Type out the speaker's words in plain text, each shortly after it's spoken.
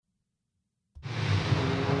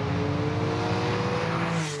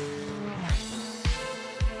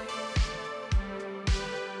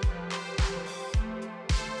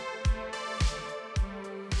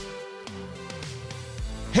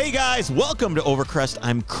Hey guys, welcome to Overcrest.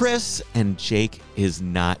 I'm Chris, and Jake is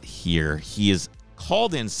not here. He is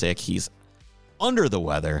called in sick. He's under the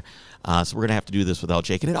weather, so we're going to have to do this without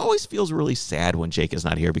Jake. And it always feels really sad when Jake is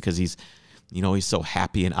not here because he's so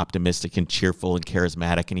happy and optimistic and cheerful and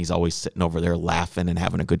charismatic, and he's always sitting over there laughing and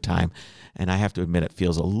having a good time. And I have to admit, it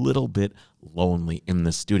feels a little bit lonely in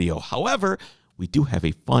the studio. However, we do have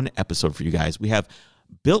a fun episode for you guys. We have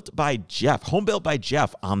Built by Jeff, Home Built by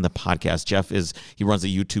Jeff on the podcast. Jeff he runs a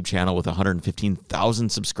YouTube channel with 115,000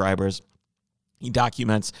 subscribers. He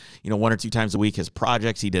documents, one or two times a week his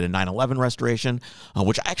projects. He did a 9/11 restoration,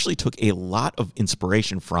 which I actually took a lot of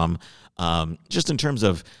inspiration from, just in terms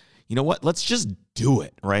of, let's just do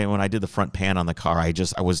it, right? When I did the front pan on the car, I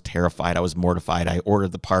was terrified. I was mortified. I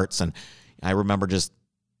ordered the parts, and I remember just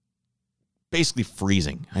basically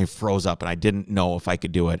freezing. I froze up, and I didn't know if I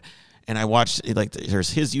could do it. And I watched, there's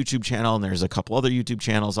his YouTube channel, and there's a couple other YouTube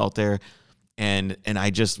channels out there. And I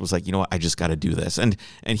just was like, I just got to do this. And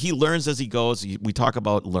he learns as he goes. We talk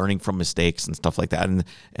about learning from mistakes and stuff like that. And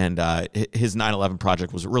his 9/11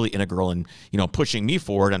 project was really integral in, pushing me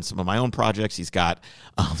forward on some of my own projects. He's got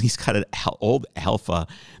an old Alfa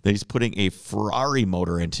that he's putting a Ferrari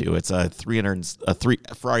motor into. It's a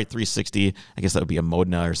Ferrari 360. I guess that would be a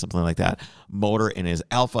Modena or something like that motor in his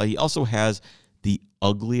Alfa. He also has the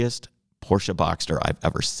ugliest Porsche Boxster I've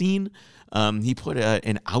ever seen. He put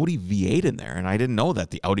an Audi V8 in there, and I didn't know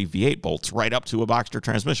that the Audi V8 bolts right up to a Boxster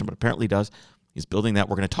transmission, but apparently does. He's building that.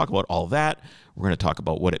 We're going to talk about all that. We're going to talk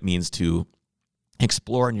about what it means to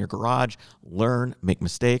explore in your garage, learn, make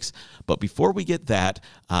mistakes. But before we get that,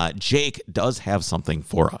 Jake does have something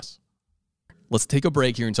for us. Let's take a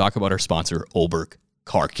break here and talk about our sponsor, Olberg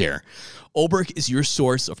Car Care. Olberg is your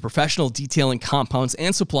source of professional detailing compounds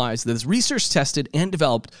and supplies that is research tested and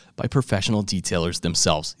developed by professional detailers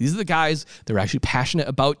themselves. These are the guys that are actually passionate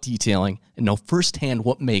about detailing and know firsthand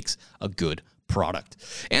what makes a good product.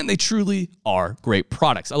 And they truly are great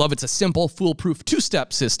products. I love it's a simple, foolproof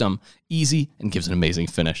two-step system, easy, and gives an amazing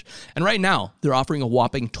finish. And right now, they're offering a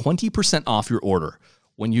whopping 20% off your order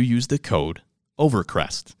when you use the code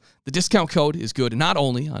OVERCREST. The discount code is good not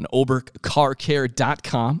only on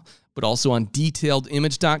ObergCarCare.com, but also on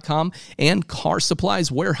DetailedImage.com and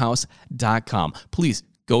CarSuppliesWarehouse.com. Please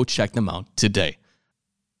go check them out today.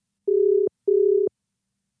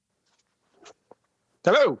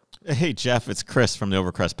 Hello. Hey, Jeff, it's Chris from the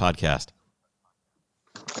Overcrest podcast.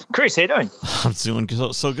 Chris, how you doing? I'm doing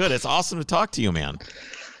so good. It's awesome to talk to you, man.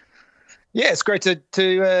 Yeah, it's great to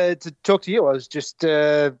talk to you. I was just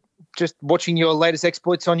watching your latest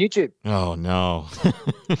exploits on YouTube. Oh, no.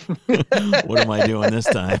 What am I doing this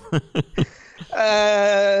time?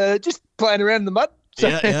 Just playing around in the mud. So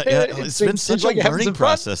yeah. It's been such a learning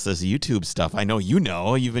process, this YouTube stuff. I know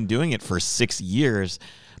you've been doing it for 6 years.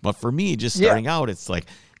 But for me, just starting out, it's like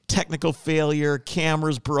technical failure,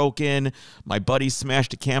 camera's broken, my buddy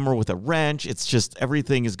smashed a camera with a wrench. It's just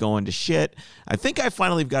everything is going to shit. I think I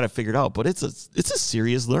finally got it figured out, but it's a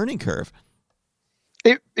serious learning curve.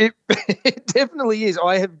 It definitely is.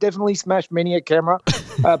 I have definitely smashed many a camera,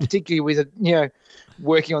 particularly with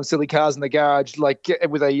working on silly cars in the garage, like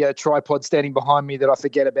with a tripod standing behind me that I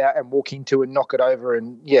forget about and walk into and knock it over,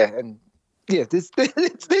 and this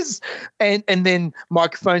and then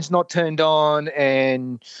microphone's not turned on,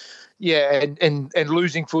 and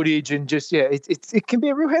losing footage, and just it can be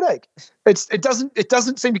a real headache. It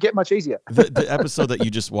doesn't seem to get much easier. The episode that you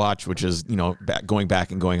just watched, which is going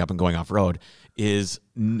back and going up and going off road, is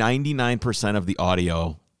 99% of the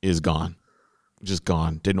audio is gone, just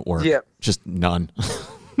gone, didn't work, just none.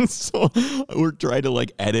 So we're trying to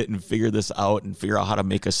edit and figure this out and figure out how to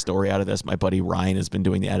make a story out of this. My buddy Ryan has been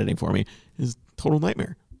doing the editing for me. It's total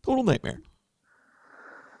nightmare.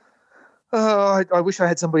 I wish I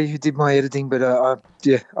had somebody who did my editing, but I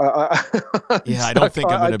don't think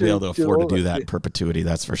I'm going to be able to afford to do that in perpetuity.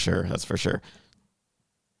 That's for sure.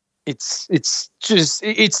 It's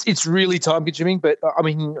really time consuming, but I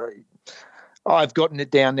mean, I've gotten it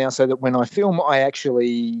down now so that when I film, I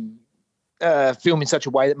actually film in such a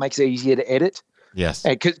way that makes it easier to edit. Yes.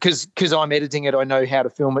 Because I'm editing it, I know how to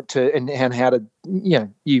film it and how to, you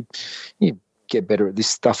get better at this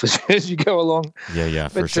stuff as you go along. Yeah,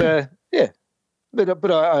 for sure.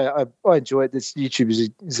 But I enjoy it. This YouTube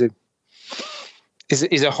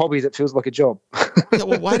is a hobby that feels like a job. Yeah,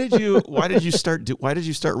 well, why did you start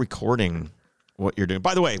recording what you're doing?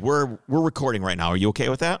 By the way, we're recording right now. Are you okay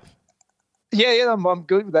with that? Yeah, I'm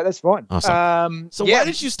good with that. That's fine. Awesome. So why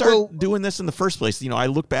did you start doing this in the first place? I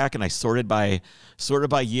look back and I sorted by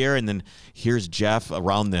year, and then here's Jeff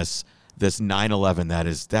around this this 911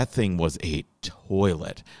 that thing was a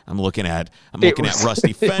toilet. I'm looking at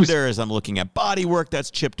rusty fenders. I'm looking at bodywork that's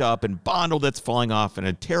chipped up and bondle that's falling off, and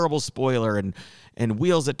a terrible spoiler and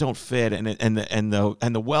wheels that don't fit, and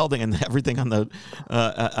the welding and everything on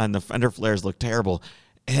the fender flares look terrible.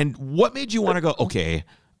 And what made you want to go, okay,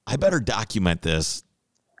 I better document this.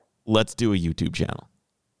 Let's do a YouTube channel.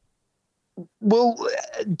 Well,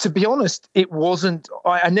 to be honest, it wasn't.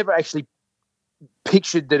 I never actually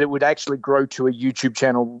pictured that it would actually grow to a YouTube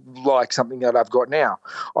channel like something that I've got now.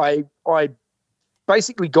 I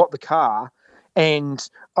basically got the car, and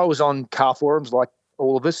I was on car forums like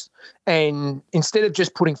all of us, and instead of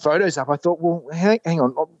just putting photos up, I thought, well, hang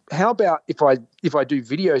on, how about if I do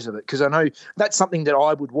videos of it? Because I know that's something that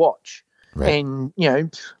I would watch. Right. And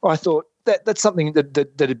I thought that's something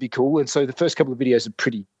that'd be cool. And so the first couple of videos are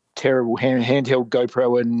pretty terrible, handheld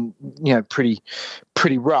GoPro, and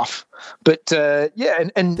pretty rough. But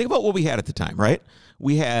and think about what we had at the time, right?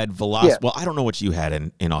 We had Velocity. Yeah. Well, I don't know what you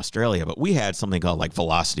had in Australia, but we had something called like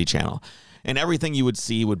Velocity Channel. And everything you would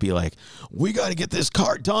see would be like, we got to get this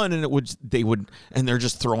car done. And and they're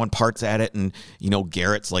just throwing parts at it. And,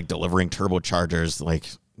 Garrett's like delivering turbochargers, like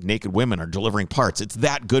naked women are delivering parts. It's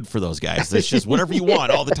that good for those guys. It's just whatever you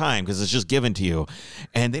want all the time because it's just given to you.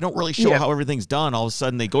 And they don't really show how everything's done. All of a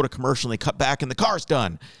sudden they go to commercial and they cut back and the car's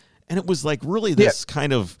done. And it was like really this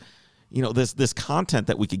kind of, this content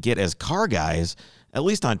that we could get as car guys, at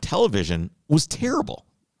least on television, was terrible.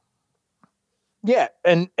 Yeah,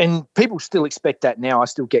 and people still expect that now. I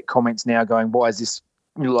still get comments now going, why is this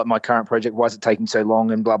like my current project? Why is it taking so long?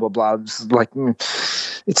 And blah, blah, blah. It's like,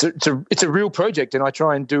 it's a real project, and I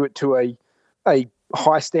try and do it to a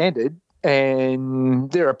high standard.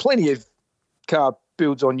 And there are plenty of car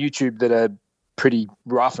builds on YouTube that are pretty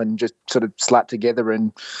rough and just sort of slapped together.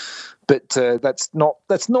 But that's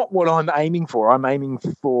not what I'm aiming for. I'm aiming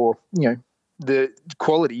for, the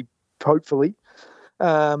quality, hopefully.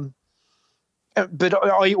 But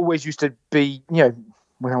I always used to be,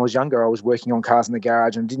 when I was younger, I was working on cars in the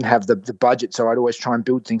garage and didn't have the budget, so I'd always try and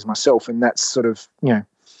build things myself, and that's sort of,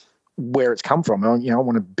 where it's come from. I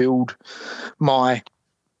want to build my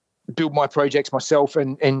projects myself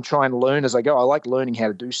and try and learn as I go. I like learning how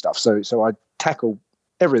to do stuff, so I tackle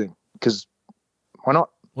everything because why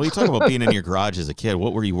not? Well, you talk about being in your garage as a kid.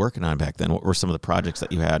 What were you working on back then? What were some of the projects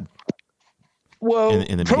that you had? Well,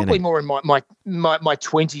 in the probably beginning? More in my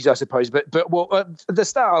 20s, I suppose. But at the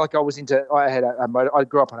start, like I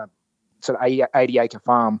grew up on a sort of 80-acre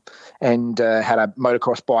farm and had a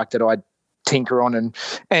motocross bike that I'd tinker on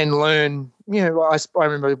and learn. I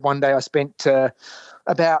remember one day I spent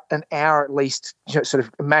about an hour at least, sort of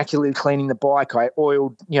immaculately cleaning the bike. I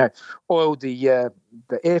oiled the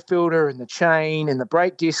air filter and the chain and the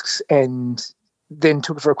brake discs, and then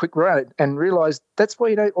took it for a quick ride and realised that's why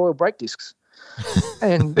you don't oil brake discs.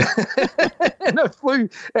 and I flew.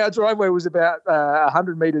 Our driveway was about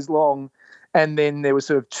 100 meters long, and then there were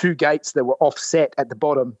sort of two gates that were offset at the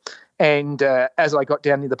bottom. And as I got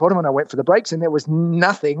down near the bottom, and I went for the brakes, and there was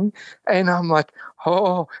nothing. And I'm like,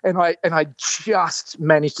 oh! And I just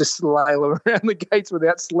managed to sail around the gates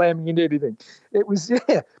without slamming into anything. It was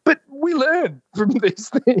but we learn from these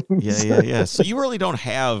things. Yeah. So you really don't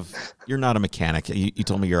have. You're not a mechanic. You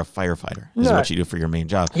told me you're a firefighter. Is what you do for your main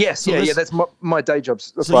job. Yes, so that's my day job.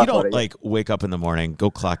 So you don't like wake up in the morning, go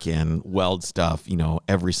clock in, weld stuff,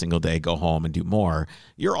 every single day, go home and do more.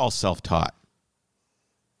 You're all self-taught.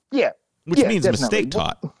 Yeah. Which means definitely. Mistake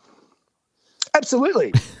taught.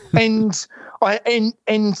 Absolutely. and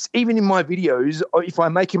even in my videos, if I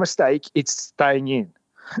make a mistake, it's staying in.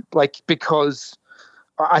 Because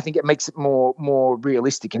I think it makes it more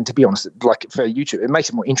realistic. And to be honest, like for YouTube, it makes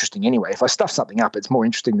it more interesting anyway. If I stuff something up, it's more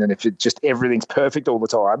interesting than if it just everything's perfect all the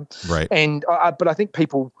time. Right. And but I think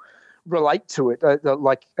people relate to it. At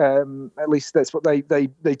least that's what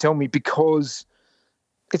they tell me, because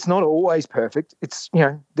it's not always perfect. It's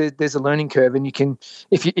there's a learning curve, and you can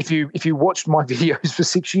if you watched my videos for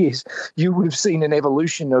 6 years, you would have seen an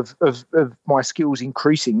evolution of my skills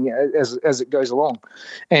increasing as it goes along,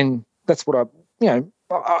 and that's what as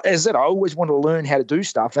I said, I always want to learn how to do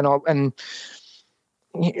stuff, and I've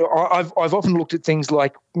often looked at things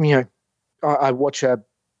like I watch a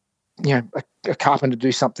carpenter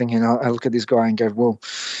do something, and I look at this guy and go, well,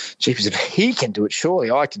 jeepers, if he can do it,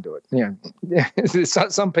 surely I can do it. There's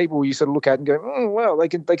some people you sort of look at and go, oh, well, they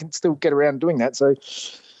can still get around doing that. So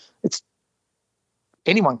it's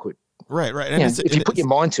anyone could. Right. And if you put your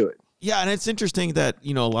mind to it. Yeah, and it's interesting that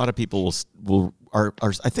a lot of people are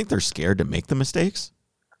I think they're scared to make the mistakes,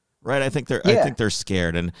 right? I think they're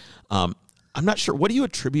scared, and I'm not sure. What do you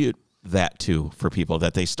attribute that too for people,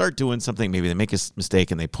 that they start doing something, maybe they make a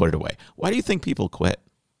mistake and they put it away? Why do you think people quit?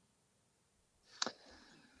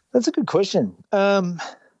 That's a good question. Look,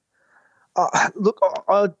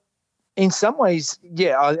 in some ways,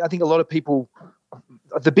 I think a lot of people,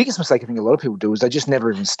 the biggest mistake I think a lot of people do is they just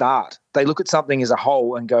never even start. They look at something as a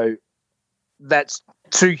whole and go, that's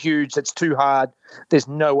too huge, that's too hard, there's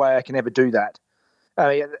no way I can ever do that.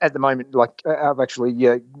 At the moment, like I've actually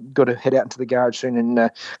got to head out into the garage soon and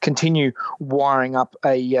continue wiring up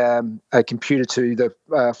a computer to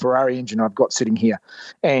the Ferrari engine I've got sitting here.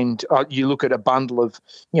 And you look at a bundle of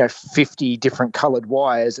 50 different coloured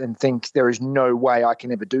wires and think there is no way I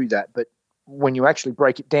can ever do that. But when you actually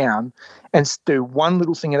break it down and do one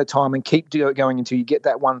little thing at a time and keep going until you get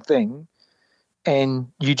that one thing, and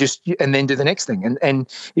and then do the next thing.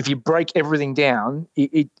 And if you break everything down,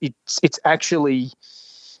 it's actually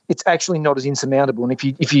not as insurmountable. And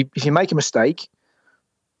if you make a mistake,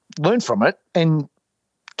 learn from it and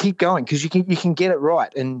keep going, because you can get it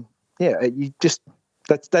right. And you just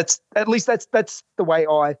that's at least that's the way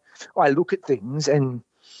I look at things. And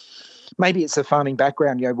maybe it's a farming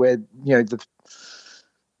background, where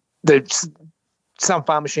the some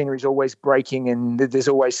farm machinery is always breaking and there's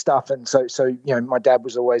always stuff. And so my dad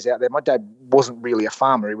was always out there. My dad wasn't really a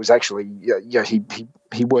farmer. He was actually,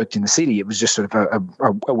 he worked in the city. It was just sort of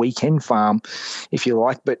a weekend farm, if you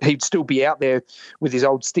like. But he'd still be out there with his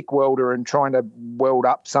old stick welder and trying to weld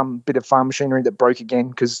up some bit of farm machinery that broke again,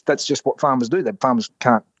 because that's just what farmers do. That farmers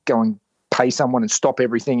can't go and pay someone and stop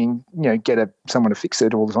everything and, get someone to fix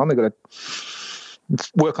it all the time. They've got to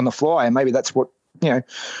work on the fly. And maybe that's what,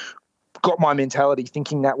 got my mentality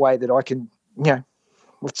thinking that way, that I can,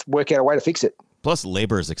 let's work out a way to fix it. Plus,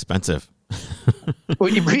 labor is expensive.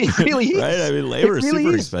 Well, it really is. Right? I mean, labor is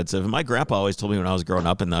super expensive. My grandpa always told me when I was growing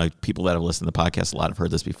up, and the people that have listened to the podcast, a lot have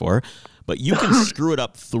heard this before, but you can screw it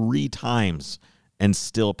up 3 times and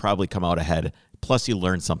still probably come out ahead. Plus, you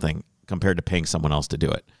learn something compared to paying someone else to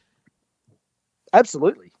do it.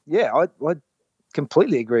 Absolutely. Yeah, I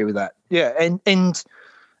completely agree with that. Yeah, and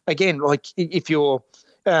again, like if you're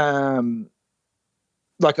like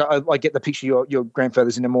I get the picture your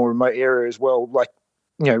grandfather's in a more remote area as well, like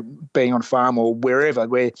being on a farm or wherever,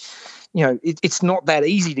 where it's not that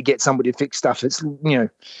easy to get somebody to fix stuff. It's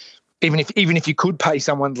even if you could pay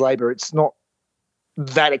someone's labor, it's not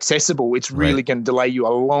that accessible. It's really going to delay you a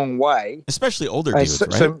long way, especially older dudes,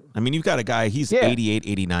 right? So, I mean, you've got a guy, he's 88,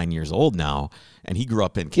 89 years old now, and he grew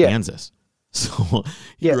up in Kansas. So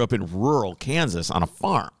he grew up in rural Kansas on a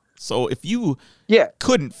farm. So if you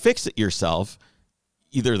couldn't fix it yourself,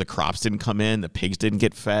 either the crops didn't come in, the pigs didn't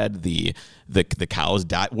get fed, the cows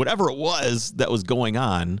died, whatever it was that was going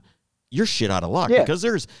on, you're shit out of luck, because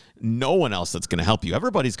there's no one else that's going to help you.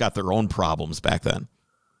 Everybody's got their own problems back then.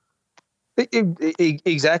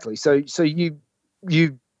 Exactly. So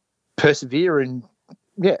you persevere and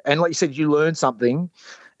like you said, you learn something,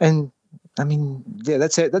 and I mean,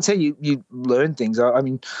 that's how you learn things. I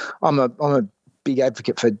mean, I'm a big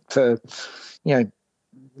advocate for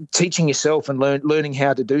teaching yourself and learning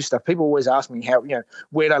how to do stuff. People always ask me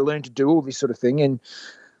where did I learn to do all this sort of thing, and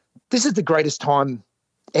this is the greatest time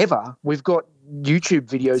ever. We've got YouTube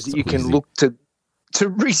videos that you can look to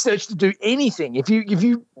research, to do anything. If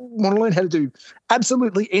you want to learn how to do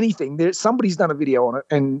absolutely anything, somebody's done a video on it,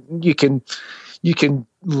 and you can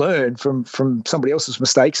learn from somebody else's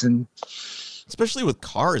mistakes. And especially with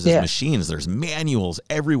cars as machines, there's manuals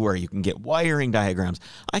everywhere. You can get wiring diagrams.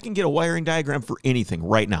 I can get a wiring diagram for anything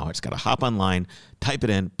right now. I just got to hop online, type it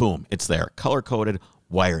in, boom, it's there. Color-coded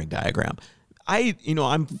wiring diagram.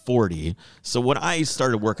 I'm 40, so when I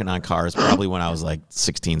started working on cars, probably when I was like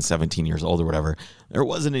 16, 17 years old or whatever, there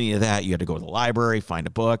wasn't any of that. You had to go to the library, find a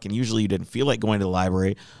book, and usually you didn't feel like going to the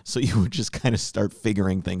library, so you would just kind of start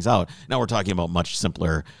figuring things out. Now we're talking about much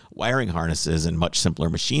simpler wiring harnesses and much simpler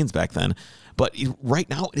machines back then, but right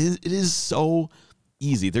now it is so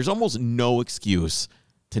easy. There's almost no excuse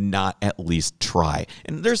to not at least try.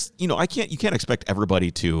 And there's, you can't expect everybody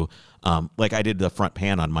to, like I did the front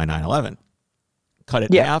pan on my 911. Cut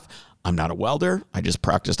it in half. I'm not a welder. I just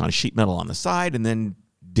practiced on sheet metal on the side and then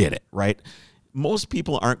did it, right? Most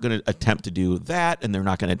people aren't going to attempt to do that, and they're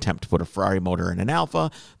not going to attempt to put a Ferrari motor in an Alfa.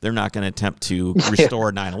 They're not going to attempt to restore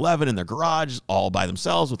a 911 in their garage all by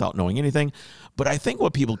themselves without knowing anything. But I think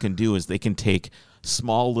what people can do is they can take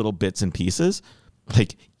small little bits and pieces.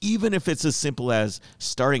 Like, even if it's as simple as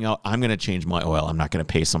starting out, I'm going to change my oil. I'm not going to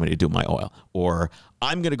pay somebody to do my oil. Or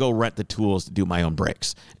I'm going to go rent the tools to do my own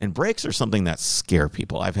brakes. And brakes are something that scare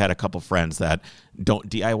people. I've had a couple friends that don't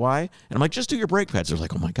DIY. And I'm like, just do your brake pads. They're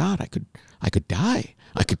like, oh my God, I could die.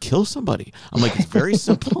 I could kill somebody. I'm like, it's very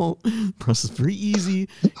simple. Process very easy.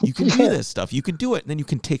 You can do this stuff. You can do it. And then you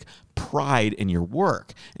can take pride in your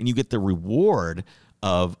work and you get the reward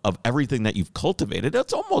of everything that you've cultivated.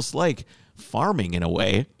 It's almost like farming in a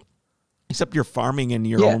way, except you're farming in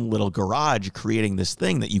your own little garage, creating this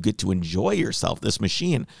thing that you get to enjoy yourself, this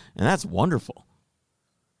machine. And that's wonderful.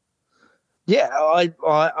 Yeah,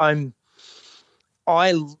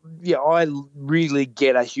 I really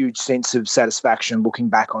get a huge sense of satisfaction looking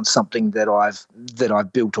back on something that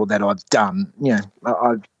I've built or that I've done. You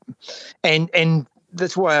know, and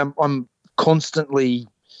that's why I'm constantly,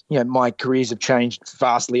 you know, my careers have changed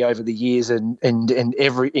vastly over the years, and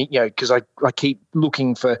every, you know, because I keep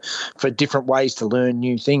looking for different ways to learn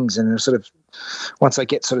new things, and sort of once I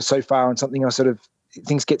get sort of so far on something,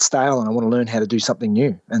 things get stale, and I want to learn how to do something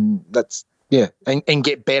new, and that's and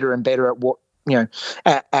get better and better at what, you know,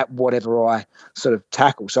 at whatever I sort of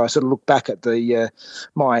tackle. So I sort of look back at the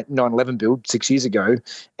my 911 build 6 years ago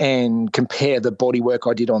and compare the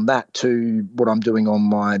bodywork I did on that to what I'm doing on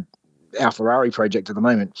my AlphaRari project at the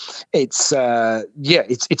moment. It's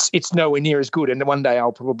it's nowhere near as good. And one day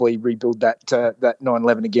I'll probably rebuild that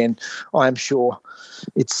 911 again. I am sure.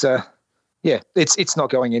 It's it's not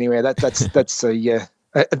going anywhere.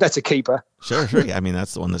 That's a keeper. Sure. I mean,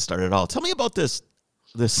 that's the one that started it all. Tell me about this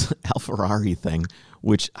AlphaRari thing,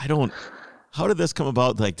 which how did this come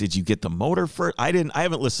about? Like, did you get the motor first? I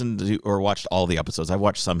haven't listened to or watched all the episodes. I've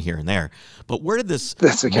watched some here and there, but where did this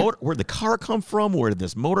where'd the car come from? Where did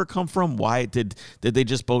this motor come from? Why did they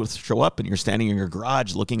just both show up and you're standing in your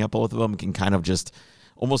garage looking at both of them, can kind of just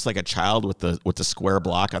almost like a child with the square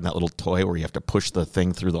block on that little toy where you have to push the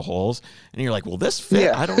thing through the holes, and you're like, will this fit?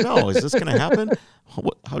 Yeah. I don't know. Is this going to happen?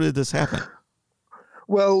 How did this happen?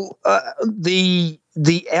 Well, the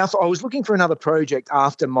Alpha, I was looking for another project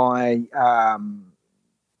after my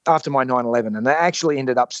 911, and I actually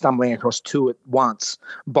ended up stumbling across two at once,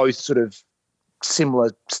 both sort of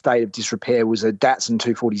similar state of disrepair. Was a Datsun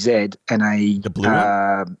 240Z and the blue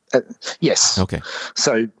one? Yes. Okay.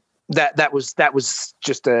 So that was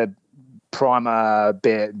just a primer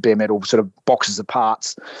bare metal sort of boxes of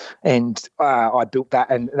parts, and I built that,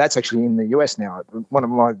 and that's actually in the US now. One of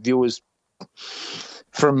my viewers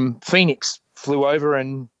from Phoenix flew over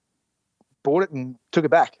and bought it and took it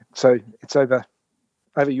back. So it's over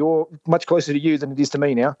much closer to you than it is to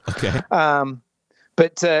me now. Okay.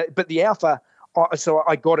 But the Alpha, so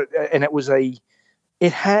I got it, and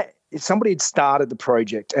somebody had started the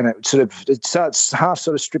project, and it's half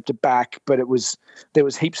sort of stripped it back, but there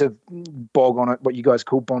was heaps of bog on it. What you guys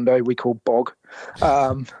call Bondo, we call bog.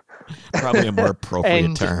 Probably a more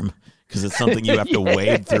appropriate term, because it's something you have to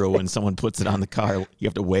wade through when someone puts it on the car. You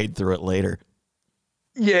have to wade through it later.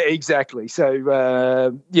 Yeah, exactly.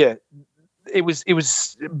 So it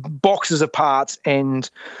was boxes of parts, and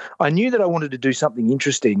I knew that I wanted to do something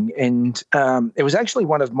interesting, and it was actually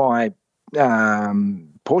one of my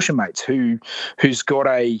Porsche mates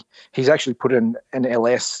he's actually put an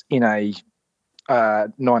LS in a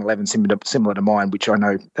 911 similar to mine, which I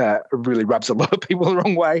know really rubs a lot of people the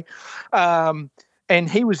wrong way. And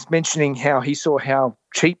he was mentioning how he saw how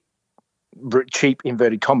cheap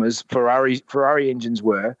inverted commas Ferrari engines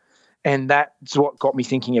were, and that's what got me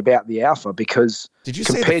thinking about the Alpha, because did you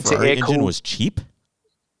say the Ferrari engine was cheap?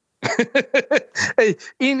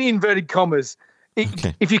 In inverted commas.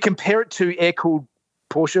 Okay. If you compare it to air-cooled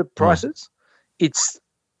Porsche prices, it's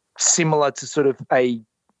similar to sort of an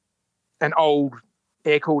old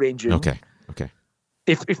air-cooled engine. Okay.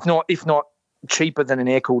 If not cheaper than an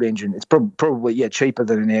air-cooled engine, it's probably cheaper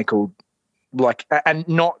than an air-cooled, like, and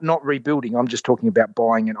not rebuilding. I'm just talking about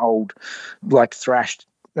buying an old, like, thrashed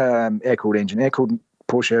air-cooled engine. Air-cooled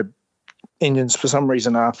Porsche engines, for some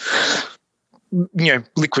reason, are,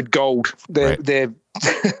 liquid gold. They're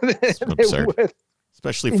absurd. worth,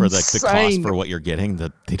 especially for the cost for what you're getting.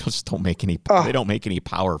 That they just don't make any. They don't make any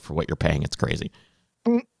power for what you're paying. It's crazy.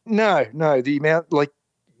 No, the amount, like,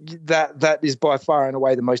 that is by far and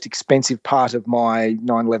away the most expensive part of my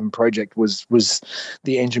 911 project was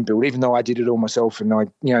the engine build. Even though I did it all myself, and I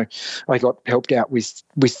got helped out with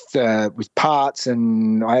parts,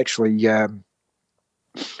 and I actually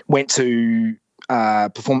went to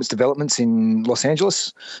performance developments in Los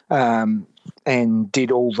Angeles and did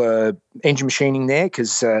all the engine machining there,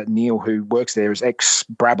 because Neil, who works there, is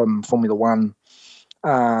ex-Brabham Formula One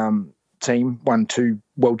team, won 2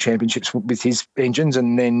 world championships with his engines,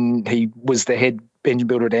 and then he was the head engine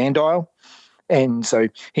builder at Andile, and so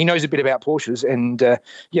he knows a bit about Porsches. And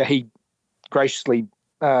he graciously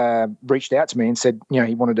reached out to me and said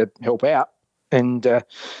he wanted to help out, And I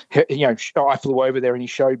flew over there and he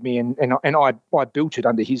showed me, and I built it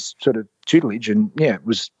under his sort of tutelage, and it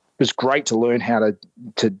was great to learn how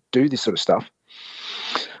to do this sort of stuff.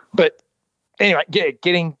 But anyway,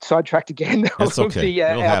 getting sidetracked again. That's okay.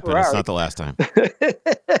 It'll happen. It's not the last time.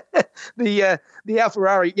 The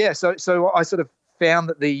Alfa-Rari, So I sort of found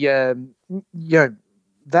that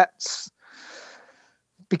that's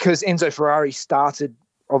because Enzo Ferrari started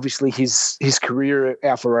obviously his career at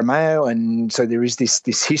Alfa Romeo, and so there is this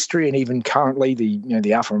history, and even currently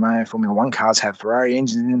the Alfa Romeo Formula One cars have Ferrari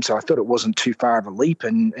engines in them. So I thought it wasn't too far of a leap,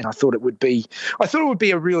 and I thought it would be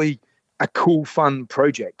a cool, fun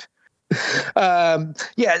project. So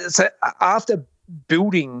after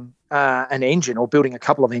building an engine, or building a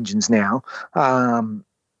couple of engines now,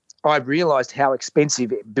 I realized how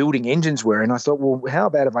expensive building engines were, and I thought, well, how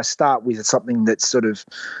about if I start with something that's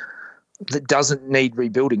that doesn't need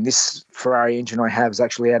rebuilding. This Ferrari engine I have is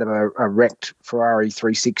actually out of a wrecked Ferrari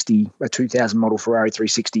 360, a 2000 model Ferrari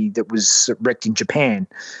 360 that was wrecked in Japan,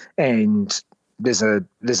 and there's a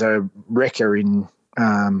wrecker in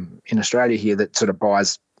Australia here that sort of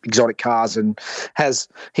buys exotic cars, and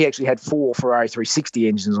he actually had 4 Ferrari 360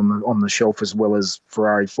 engines on the shelf, as well as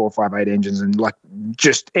Ferrari 458 engines, and like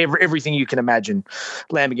just everything you can imagine,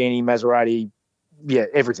 Lamborghini, Maserati,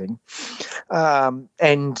 everything. And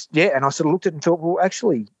I sort of looked at it and thought, well,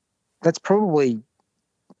 actually, that's probably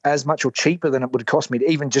as much or cheaper than it would cost me to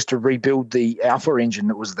even just to rebuild the Alfa engine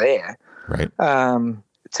that was there. Right.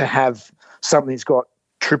 To have something that's got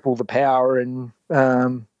triple the power, and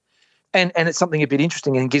it's something a bit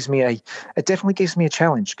interesting, and it definitely gives me a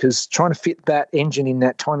challenge, because trying to fit that engine in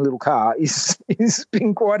that tiny little car is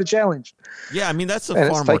been quite a challenge. Yeah, I mean, that's a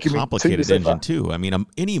far more complicated engine too. I mean,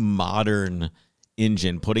 any modern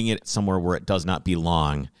engine, putting it somewhere where it does not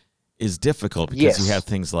belong is difficult, because you have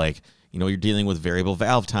things like, you're dealing with variable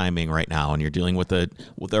valve timing right now, and you're dealing with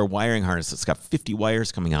their wiring harness that's got 50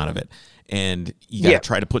 wires coming out of it, and you got to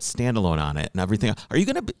try to put standalone on it and everything. Are you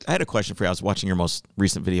going to I had a question for you. I was watching your most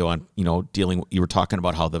recent video on, you were talking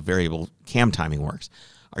about how the variable cam timing works.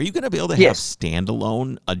 Are you going to be able to have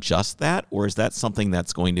standalone adjust that, or is that something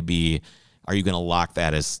that's going to be, are you going to lock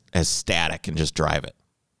that as static and just drive it?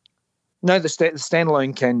 No, the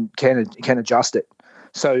standalone can adjust it.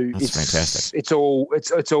 So that's fantastic. It's all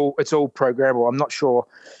programmable. I'm not sure,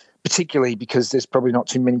 particularly because there's probably not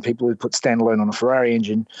too many people who put standalone on a Ferrari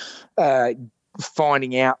engine,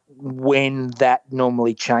 finding out when that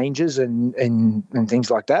normally changes and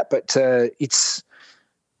things like that. But it's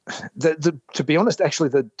to be honest, actually,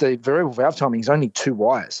 the variable valve timing is only 2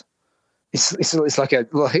 wires. It's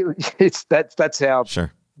that's how.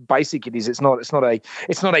 Sure. Basic it is. It's not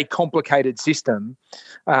a complicated system.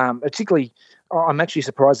 Particularly, I'm actually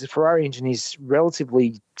surprised the Ferrari engine is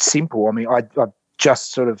relatively simple. I mean, I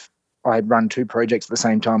run 2 projects at the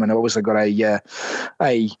same time, and I also got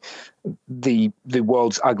the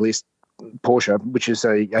world's ugliest Porsche, which is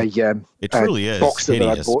it truly is Boxster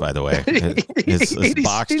hideous, by the way. It's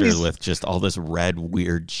Boxster with just all this red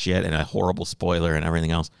weird shit and a horrible spoiler and everything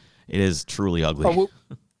else. It is truly ugly. Oh, well,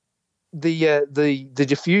 the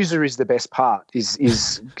diffuser is the best part.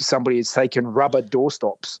 Is somebody has taken rubber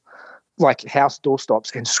doorstops, like house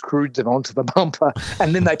doorstops, and screwed them onto the bumper,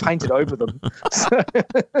 and then they painted over them. So,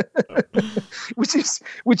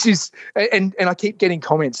 which is, and I keep getting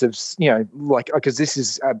comments of, because this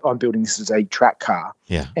is I'm building this as a track car,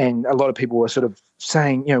 and a lot of people are sort of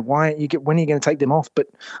saying, when are you going to take them off? But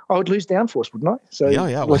I would lose downforce, wouldn't I? So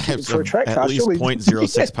Well, for a track car, at least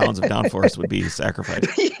 0.06 pounds of downforce would be sacrificed.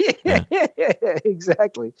 Yeah,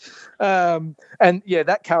 exactly.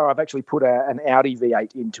 That car, I've actually put an Audi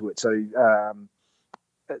V8 into it. So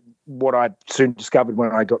what I soon discovered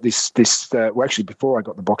when I got this actually before I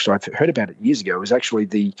got the Boxster, I heard about it years ago, was actually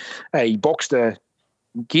a Boxster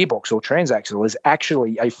gearbox or transaxle is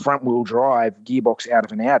actually a front wheel drive gearbox out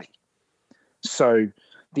of an Audi. So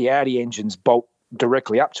the Audi engines bolt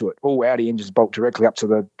directly up to it. All Audi engines bolt directly up to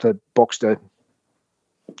the Boxster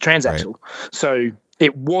transaxle. Right. So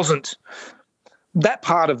it wasn't that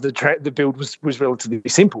part of the build was relatively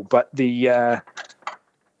simple, but the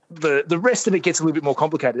rest of it gets a little bit more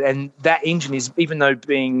complicated. And that engine is, even though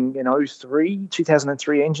being an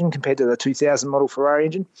 2003 engine compared to the 2000 model Ferrari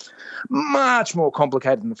engine, much more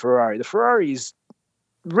complicated than the Ferrari. The Ferrari is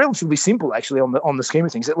relatively simple, actually, on the scheme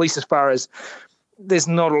of things, at least as far as there's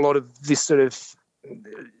not a lot of this sort of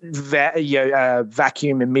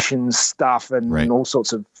vacuum emissions stuff and all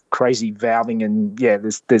sorts of crazy valving, and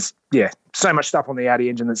there's so much stuff on the Audi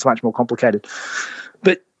engine that's much more complicated.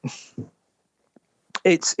 But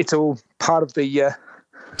it's all part of the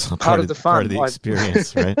part of the fun. Part of the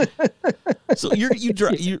experience, right? So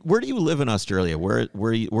where do you live in Australia?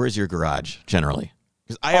 Where is your garage generally?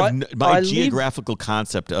 Because I have my geographical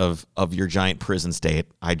concept of your giant prison state.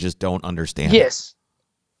 I just don't understand. Yes.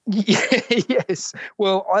 Yes.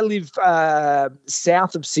 Well, I live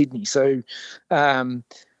south of Sydney, so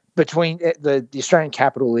between the Australian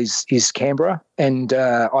capital is Canberra, and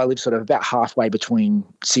I live sort of about halfway between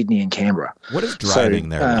Sydney and Canberra. What is driving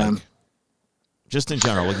there like? Just in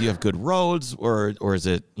general, like, do you have good roads, or is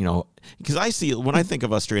it, because I see, when I think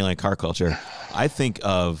of Australian car culture, I think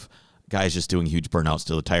of guys just doing huge burnouts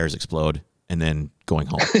till the tires explode and then going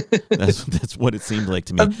home. That's what it seemed like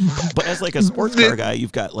to me. But as like a sports car guy,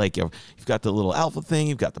 you've got the little Alpha thing,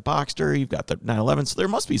 you've got the Boxster, you've got the 911. So there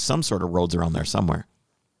must be some sort of roads around there somewhere.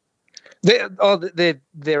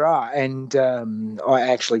 There are, and I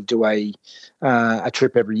actually do a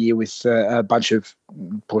trip every year with a bunch of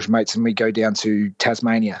Porsche mates, and we go down to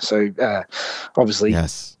Tasmania. So obviously,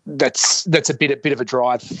 yes, that's a bit of a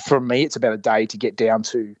drive from me. It's about a day to get down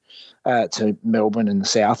to Melbourne in the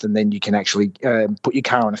south, and then you can actually put your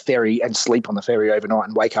car on a ferry and sleep on the ferry overnight,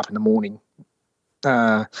 and wake up in the morning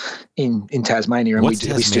in Tasmania. And we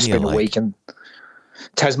just spend a week. And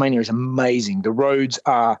Tasmania is amazing. The roads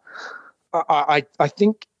are. I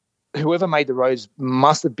think whoever made the roads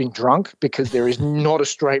must have been drunk, because there is not a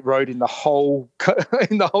straight road in the whole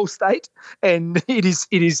state, and it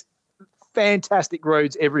is fantastic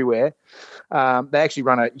roads everywhere. They actually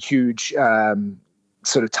run a huge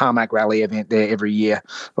sort of tarmac rally event there every year,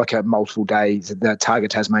 like a multiple days, the Targa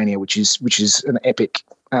Tasmania, which is an epic.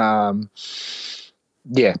 Is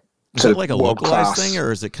it like a localized thing,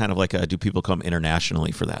 or is it kind of like do people come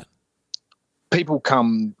internationally for that? People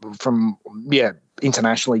come from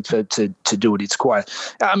internationally to do it. It's quite.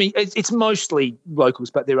 I mean, it's mostly locals,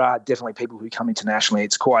 but there are definitely people who come internationally.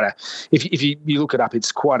 It's quite if you look it up,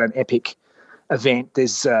 it's quite an epic event.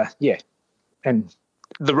 There's and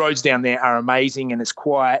the roads down there are amazing, and it's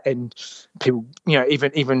quiet, and people,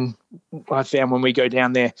 even I found when we go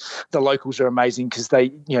down there, the locals are amazing, because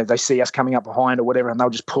they see us coming up behind or whatever, and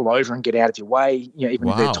they'll just pull over and get out of your way, even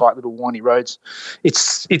if they're tight little windy roads.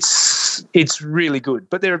 It's really good.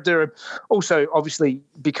 But there are also, obviously,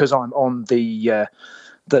 because I'm on the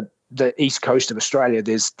east coast of Australia,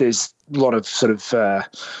 there's a lot of sort of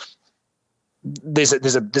there's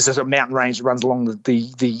a mountain range that runs along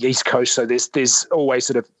the east coast, so there's always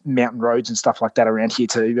sort of mountain roads and stuff like that around here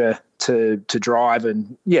to drive,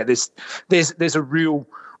 and there's a real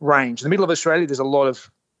range. In the middle of Australia, there's a lot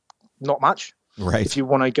of not much. Right. If you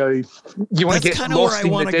want to go, you want to get lost in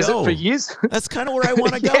the desert for years. That's kind of where I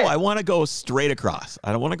want to go. I want to go straight across.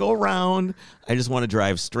 I don't want to go around. I just want to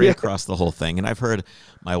drive straight across the whole thing. And I've heard,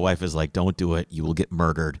 my wife is like, don't do it. You will get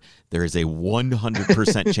murdered. There is a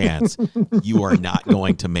 100% chance you are not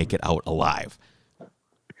going to make it out alive.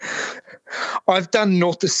 I've done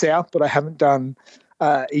north to south, but I haven't done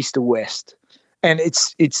east to west. And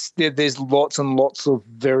there's lots and lots of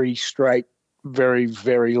very straight, very,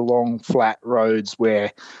 very long, flat roads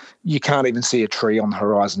where you can't even see a tree on the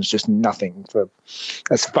horizon. It's just nothing for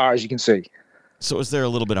as far as you can see. So is there a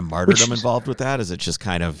little bit of martyrdom involved with that? Is it just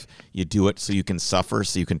kind of you do it so you can suffer,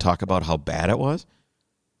 so you can talk about how bad it was?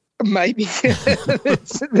 Maybe.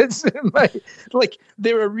 that's like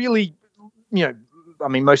there are really, I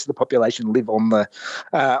mean, most of the population live on the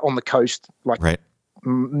coast, like right.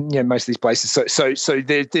 Most of these places. So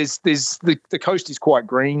there's the coast is quite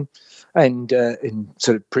green and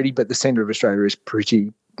sort of pretty, but the centre of Australia is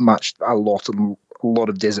pretty much a lot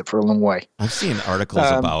of desert for a long way. I've seen articles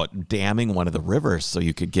about damming one of the rivers so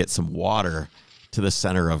you could get some water to the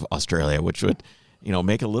center of Australia, which would,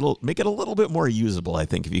 make it a little bit more usable, I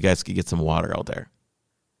think, if you guys could get some water out there.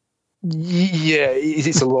 Yeah,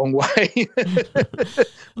 it's a long way.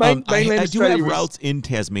 I do have routes in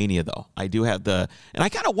Tasmania, though. I do have and I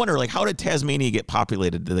kind of wonder, like, how did Tasmania get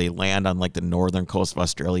populated? Do they land on like the northern coast of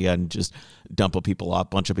Australia and just dump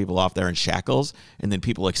bunch of people off there in shackles, and then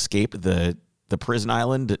people escape the prison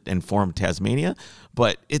island and form Tasmania?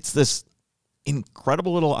 But it's this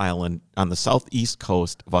incredible little island on the southeast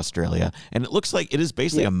coast of Australia, and it looks like it is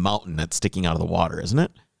basically a mountain that's sticking out of the water, isn't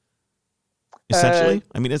it? Essentially,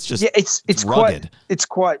 I mean, it's just it's rugged. It is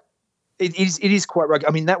quite rugged.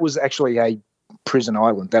 I mean, that was actually a prison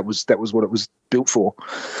island. That was what it was built for.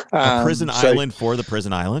 A prison island for the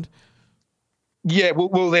prison island. Yeah,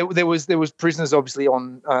 well, there was prisoners obviously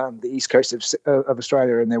on the east coast of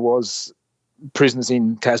Australia, and there was prisoners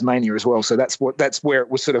in Tasmania as well. So that's where it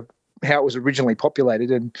was sort of how it was originally populated,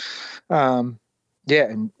 and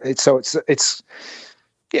it's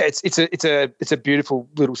a beautiful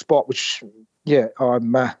little spot, which. Yeah,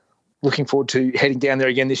 looking forward to heading down there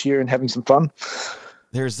again this year and having some fun.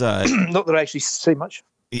 There's not that I actually see much.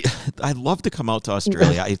 I'd love to come out to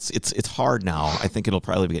Australia. It's hard now. I think it'll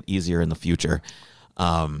probably get easier in the future.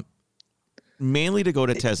 Mainly to go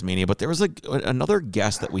to Tasmania, but there was another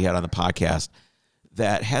guest that we had on the podcast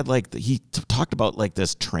that had talked about like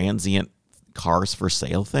this transient cars for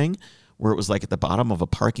sale thing where it was like at the bottom of a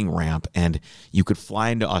parking ramp and you could fly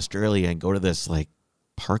into Australia and go to this like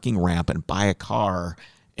parking ramp and buy a car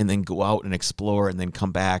and then go out and explore and then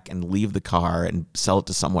come back and leave the car and sell it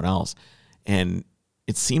to someone else. And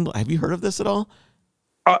it seemed, have you heard of this at all?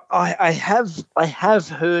 I have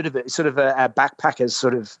heard of it, sort of a backpackers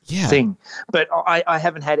sort of thing, but I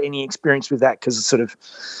haven't had any experience with that because sort of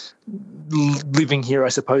living here, I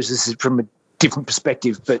suppose, this is from a different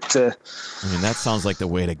perspective. But I mean, that sounds like the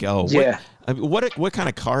way to go. Yeah. What kind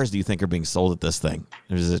of cars do you think are being sold at this thing?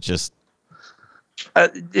 Or is it just?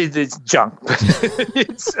 It's junk.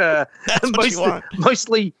 It's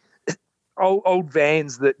mostly old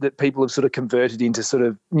vans that people have sort of converted into sort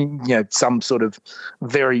of, some sort of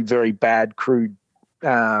very, very bad, crude,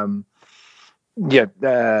 camper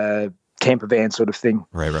van sort of thing.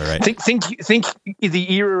 Right. Think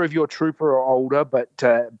the era of your Trooper or older, but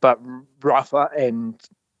rougher and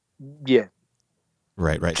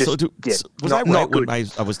Right. Just, was I right when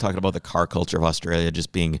I was talking about the car culture of Australia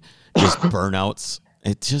just being just burnouts?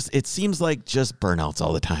 It seems like just burnouts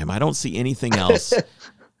all the time. I don't see anything else.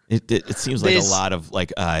 It seems like a lot of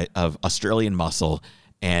of Australian muscle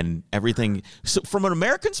and everything. So from an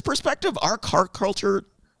American's perspective, our car culture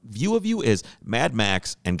view of you is Mad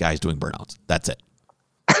Max and guys doing burnouts. That's it.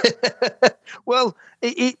 Well,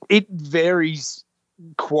 it varies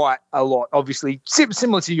quite a lot. Obviously,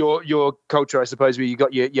 similar to your culture, I suppose, where you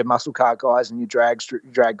got your muscle car guys and your drag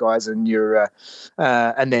guys and your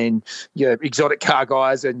and then your exotic car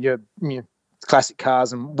guys and your classic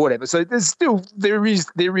cars and whatever. So there is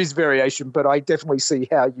variation, but I definitely see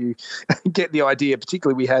how you get the idea.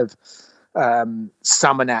 Particularly, we have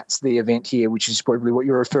Summer Nats, the event here, which is probably what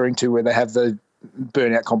you're referring to, where they have the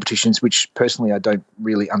burnout competitions, which personally I don't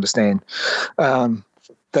really understand.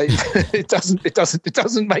 It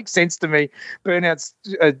doesn't make sense to me. Burnouts,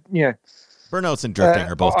 Burnouts and drifting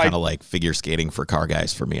are both kind of like figure skating for car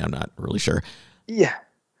guys for me. I'm not really sure. Yeah.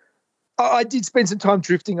 I did spend some time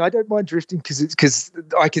drifting. I don't mind drifting because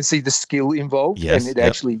I can see the skill involved, yes, and it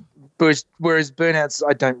actually. Whereas burnouts,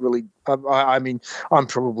 I don't really. I mean, I'm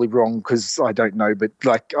probably wrong because I don't know, but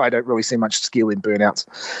I don't really see much skill in burnouts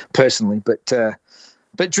personally. But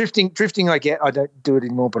drifting, I get. I don't do it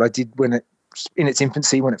anymore, but I did when it in its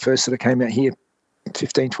infancy when it first sort of came out here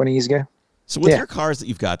 15, 20 years ago. So with your cars that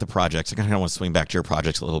you've got, the projects, I kind of want to swing back to your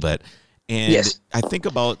projects a little bit. And yes. I think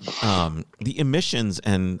about the emissions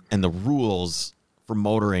and the rules for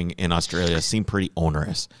motoring in Australia seem pretty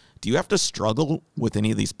onerous. Do you have to struggle with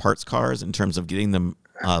any of these parts cars in terms of getting them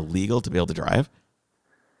legal to be able to drive?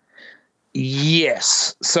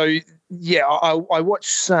 Yes. So I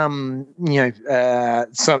watched some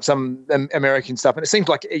American stuff, and it seems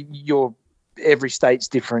like every state's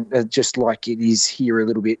different, just like it is here a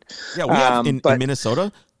little bit. Yeah, we have in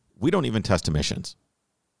Minnesota, we don't even test emissions.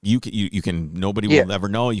 You can nobody will ever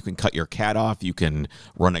know. You can cut your cat off. You can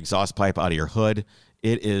run an exhaust pipe out of your hood.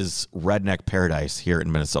 It is redneck paradise here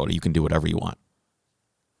in Minnesota. You can do whatever you want.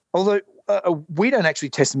 Although we don't actually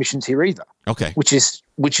test emissions here either. Okay. Which is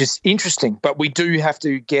interesting, but we do have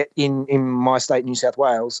to get in my state, New South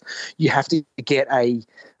Wales. You have to get a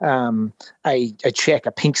check,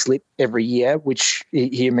 a pink slip every year, which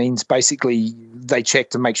here means basically they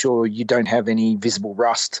check to make sure you don't have any visible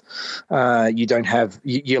rust. You don't have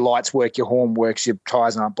your lights work, your horn works, your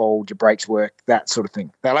tires aren't bald, your brakes work, that sort of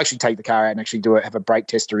thing. They'll actually take the car out and actually have a brake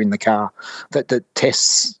tester in the car that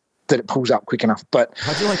tests that it pulls up quick enough. But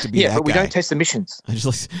how'd you like to be that but we guy? don't test emissions.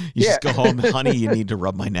 Just go home, honey, you need to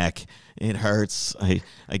rub my neck. It hurts. I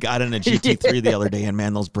got in a GT3 the other day, and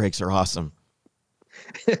man, those brakes are awesome.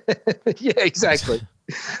 Yeah, exactly.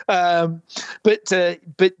 But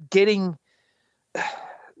getting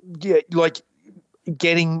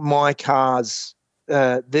my cars,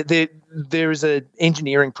 there is an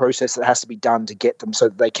engineering process that has to be done to get them so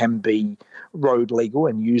that they can be road legal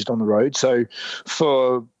and used on the road. So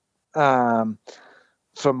for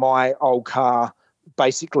my old car,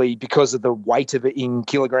 basically because of the weight of it in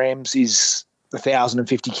kilograms is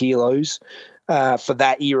 1,050 kilos, for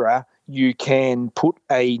that era, you can put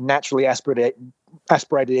a naturally aspirated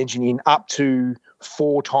engine in up to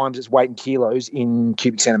 4 times its weight in kilos in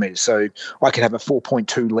cubic centimeters. So I could have a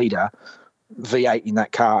 4.2 litre V8 in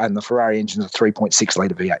that car, and the Ferrari engine is a 3.6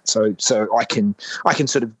 litre V8. So I can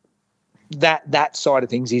sort of that side of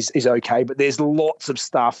things is okay, but there's lots of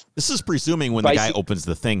stuff. This is presuming when the guy opens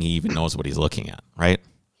the thing, he even knows what he's looking at, right?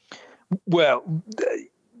 Well,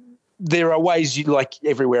 there are ways like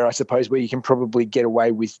everywhere, I suppose, where you can probably get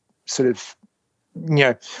away with sort of,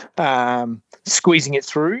 squeezing it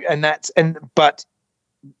through, but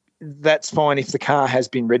that's fine if the car has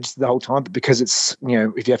been registered the whole time. But because it's,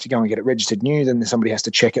 if you have to go and get it registered new, then somebody has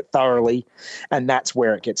to check it thoroughly, and that's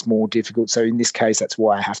where it gets more difficult. So in this case, that's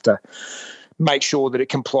why I have to make sure that it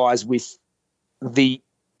complies with the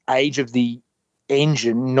age of the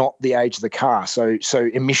engine, not the age of the car. So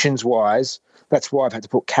emissions wise, that's why I've had to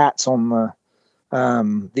put CATs on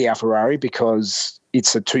the Alfa, because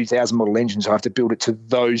it's a 2000 model engine, so I have to build it to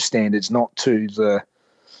those standards, not to the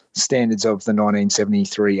standards of the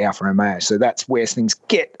 1973 Alfa Romeo. So that's where things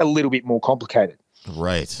get a little bit more complicated.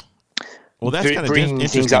 Right. Well, that's kind of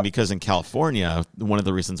interesting because in California, one of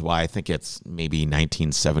the reasons why I think it's maybe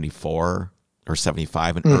 1974 or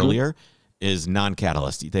 75 and earlier is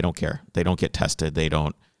non-catalyst. They don't care. They don't get tested. They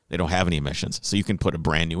don't have any emissions. So you can put a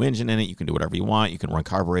brand new engine in it. You can do whatever you want. You can run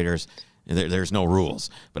carburetors. There's no rules.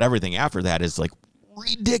 But everything after that is like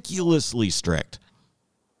ridiculously strict.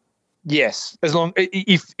 Yes, as long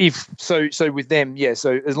so with them, yeah.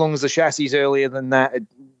 So as long as the chassis is earlier than that,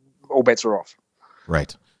 all bets are off.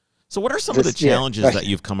 Right. So what are some of the challenges that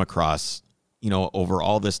you've come across, over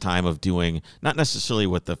all this time of doing, not necessarily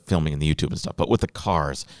with the filming and the YouTube and stuff, but with the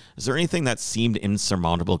cars? Is there anything that seemed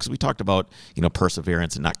insurmountable? Because we talked about,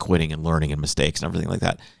 perseverance and not quitting and learning and mistakes and everything like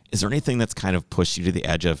that. Is there anything that's kind of pushed you to the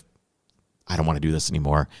edge of, I don't want to do this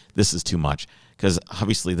anymore. This is too much? Because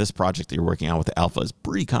obviously this project that you're working on with the Alfa is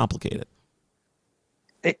pretty complicated.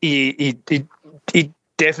 It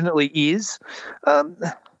definitely is.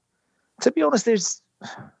 To be honest, there's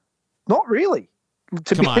not really.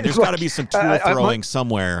 Come on, there's got to be some tool throwing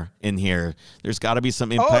somewhere in here. There's got to be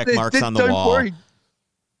some impact marks on the wall. Worry.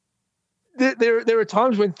 There are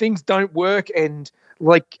times when things don't work, and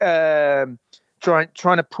like trying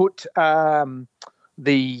to put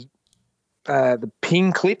the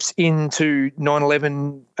pin clips into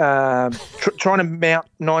 911, trying to mount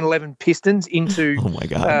 911 pistons into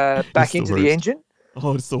back into the engine.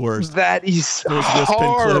 Oh, it's the worst. That is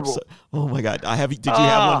horrible. Oh my God. Did you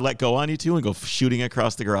have one let go on you too and go shooting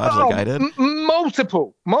across the garage like I did?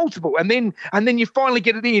 Multiple. And then you finally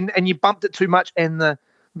get it in and you bumped it too much and the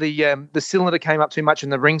cylinder came up too much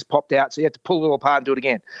and the rings popped out, so you had to pull it all apart and do it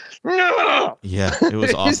again. No! Yeah, it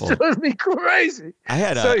was awful. It drove me crazy. I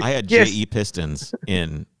had JE pistons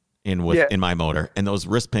in my motor, and those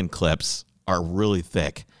wrist pin clips are really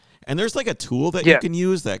thick. And there's like a tool that you can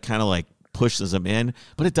use that kind of like pushes them in,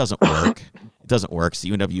 but it doesn't work. It doesn't work. So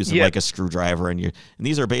you end up using like a screwdriver, and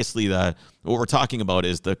these are basically what we're talking about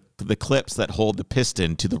is the clips that hold the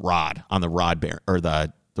piston to the rod on the rod bear or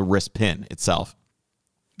the wrist pin itself.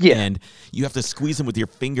 Yeah. And you have to squeeze them with your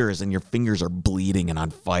fingers, and your fingers are bleeding and on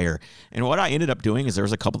fire. And what I ended up doing is there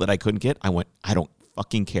was a couple that I couldn't get. I went, I don't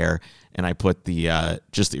fucking care. And I put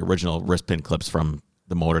just the original wrist pin clips from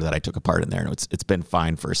the motor that I took apart in there. And it's been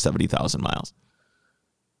fine for 70,000 miles.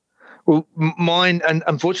 Well, mine, and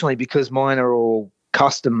unfortunately, because mine are all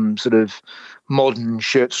custom sort of modern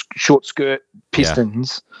short skirt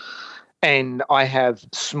pistons, and I have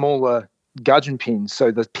smaller gudgeon pins, so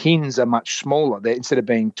the pins are much smaller. They're, instead of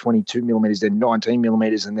being 22 millimeters, they're 19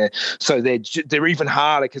 millimeters, and they're even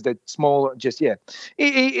harder because they're smaller.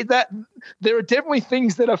 That there are definitely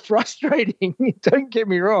things that are frustrating. Don't get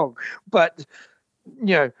me wrong, but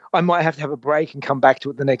I might have to have a break and come back to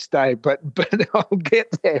it the next day. But I'll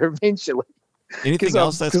get there eventually. Anything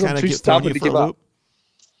else that's kind of throwing you for a loop?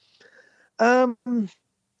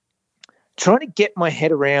 Trying to get my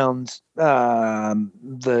head around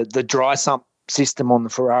the dry sump system on the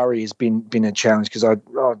Ferrari has been a challenge, because I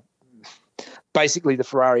basically the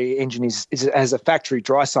Ferrari engine has a factory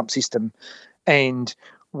dry sump system, and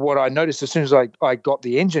what I noticed as soon as I got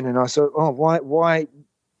the engine and I saw, why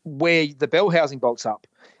where the bell housing bolts up,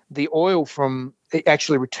 the oil from it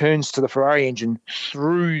actually returns to the Ferrari engine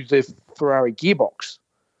through the Ferrari gearbox.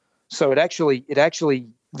 So it actually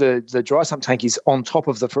the dry sump tank is on top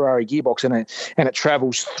of the Ferrari gearbox, and it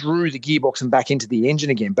travels through the gearbox and back into the engine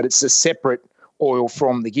again, but it's a separate oil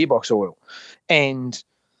from the gearbox oil. And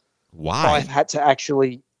why? I've had to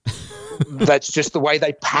actually that's just the way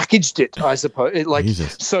they packaged it, I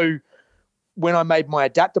suppose. So when I made my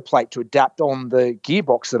adapter plate to adapt on the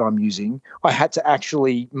gearbox that I'm using, I had to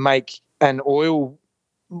actually make an oil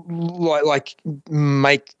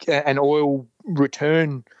make an oil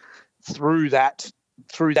return through that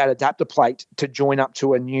through that adapter plate to join up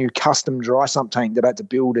to a new custom dry sump tank that I had to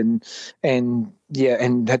build and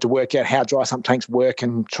had to work out how dry sump tanks work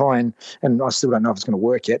and try and I still don't know if it's going to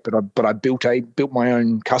work yet, but I built my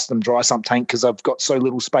own custom dry sump tank because I've got so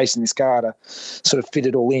little space in this car to sort of fit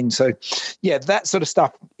it all in. So yeah, that sort of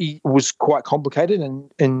stuff was quite complicated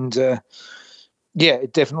and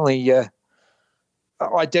it definitely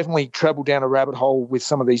I definitely traveled down a rabbit hole with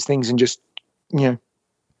some of these things and just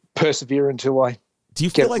persevere until I. Do you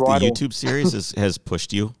feel like the YouTube series has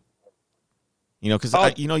pushed you? Because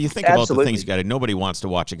you think about the things you got to. Nobody wants to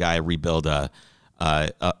watch a guy rebuild a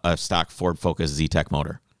stock Ford Focus Z-Tech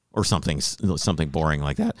motor or something boring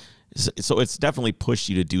like that. So it's definitely pushed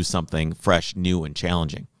you to do something fresh, new, and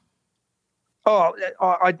challenging. Oh,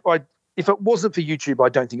 I if it wasn't for YouTube, I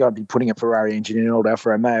don't think I'd be putting a Ferrari engine in an old Alfa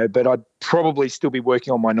Romeo, but I'd probably still be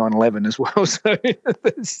working on my 911 as well. So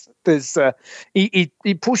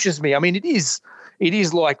it pushes me. I mean, it is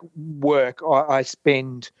like work. I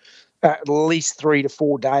spend at least 3 to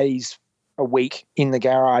 4 days a week in the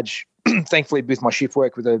garage. Thankfully, with my shift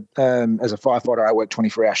work as a firefighter, I work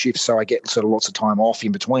 24-hour shifts, so I get sort of lots of time off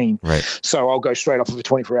in between. Right. So I'll go straight off of a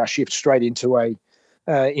 24-hour shift straight into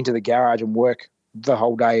into the garage and work the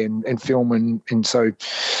whole day and film and so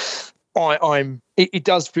it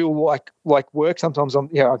does feel like work. Sometimes I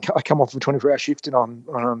come off of a 24-hour shift and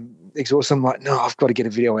I'm exhausted. I'm like, no, I've got to get a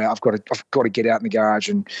video out. I've got to get out in the garage,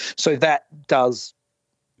 and so that does.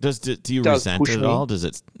 Do you resent it at all? Does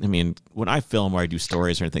it? I mean, when I film or I do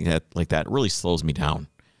stories or anything like that, it really slows me down.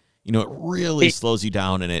 It really slows you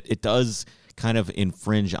down, and it does kind of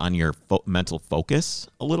infringe on your mental focus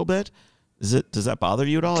a little bit. Does that bother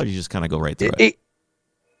you at all, or do you just kind of go right through it?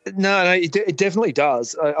 No, it definitely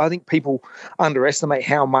does. I think people underestimate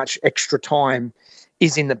how much extra time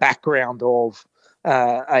is in the background of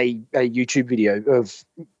a YouTube video. Of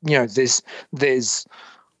there's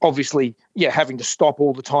obviously having to stop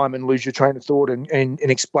all the time and lose your train of thought and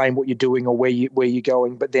explain what you're doing or where you're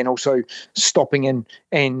going, but then also stopping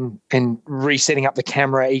and resetting up the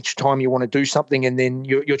camera each time you want to do something, and then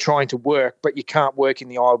you're trying to work, but you can't work in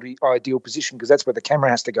the ideal position because that's where the camera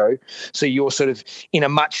has to go. So you're sort of in a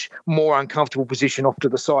much more uncomfortable position off to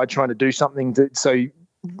the side trying to do something so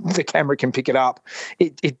the camera can pick it up.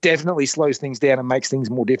 It definitely slows things down and makes things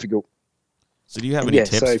more difficult. So do you have any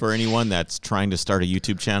tips for anyone that's trying to start a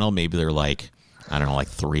YouTube channel? Maybe they're like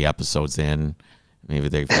 3 episodes in. Maybe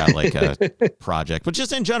they've got like a project, but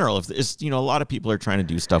just in general, if it's, a lot of people are trying to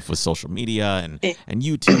do stuff with social media and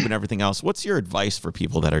YouTube and everything else. What's your advice for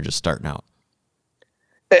people that are just starting out?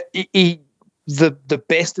 The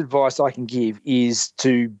best advice I can give is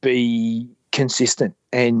to be consistent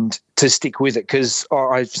and to stick with it, because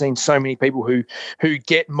I've seen so many people who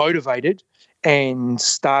get motivated and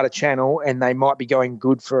start a channel and they might be going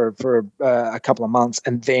good for a couple of months,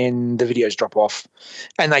 and then the videos drop off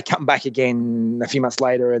and they come back again a few months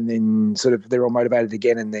later, and then sort of they're all motivated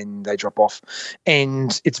again and then they drop off.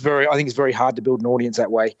 And I think it's very hard to build an audience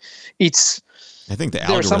that way. I think the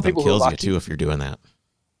algorithm kills you too if you're doing that.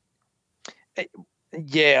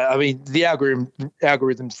 Yeah, I mean the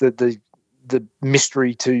algorithm's the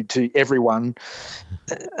mystery to everyone,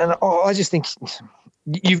 and I just think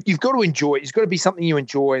you've got to enjoy it. It's got to be something you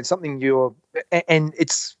enjoy and something and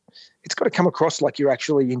it's got to come across like you're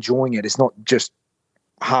actually enjoying it. It's not just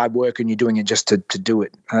hard work and you're doing it just to do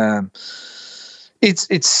it.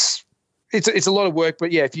 It's a lot of work,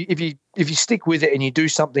 but yeah, if you stick with it and you do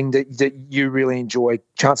something that you really enjoy,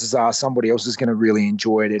 chances are somebody else is going to really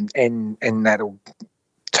enjoy it and that'll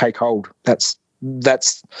take hold. That's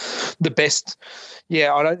the best.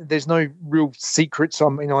 Yeah, there's no real secrets. I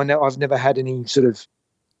mean, I know I've never had any sort of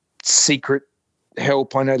secret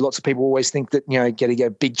help. I know lots of people always think that, getting a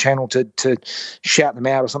big channel to shout them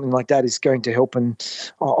out or something like that is going to help. And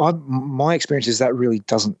my experience is that really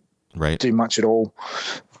doesn't do much at all.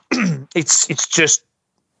 It's just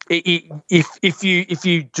if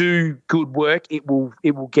you do good work, it will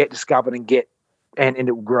get discovered and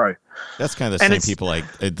it will grow. That's kind of the same people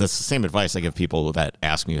the same advice I give people that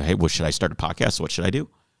ask me, hey, should I start a podcast? What should I do?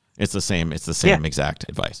 It's the same exact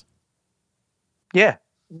advice. Yeah.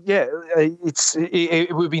 Yeah.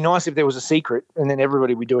 It would be nice if there was a secret and then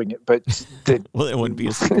everybody would be doing it, but well, it wouldn't be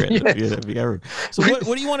a secret. So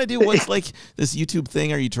what do you want to do? What's like this YouTube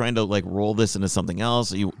thing? Are you trying to like roll this into something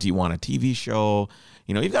else? Do you want a TV show?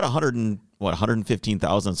 You've got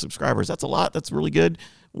 115,000 subscribers. That's a lot. That's really good.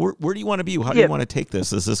 Where do you want to be? How do you want to take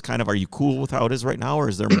this? Is this kind of, are you cool with how it is right now, or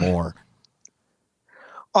is there more?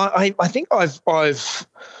 I think I've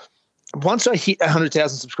once I hit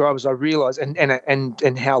 100,000 subscribers, I realized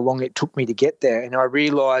and how long it took me to get there. And I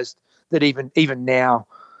realized that even now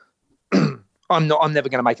I'm never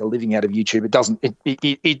going to make a living out of YouTube. It doesn't.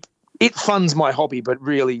 It funds my hobby, but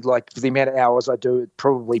really, like, for the amount of hours I do, it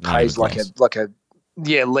probably pays less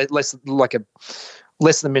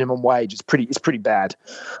than minimum wage. It's pretty bad.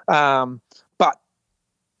 But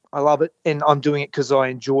I love it, and I'm doing it because I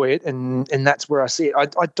enjoy it, and that's where I see it. I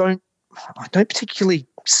don't particularly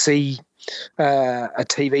see a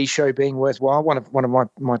TV show being worthwhile. One of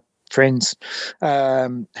my friends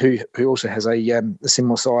who also has a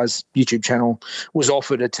similar size YouTube channel was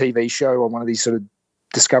offered a TV show on one of these sort of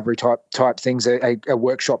discovery type things, a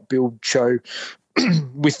workshop build show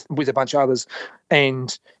with a bunch of others,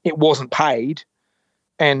 and it wasn't paid,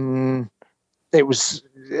 and it was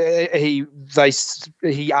he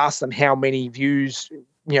asked them how many views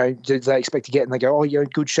did they expect to get, and they go, a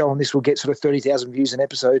good show on this will get sort of 30,000 views an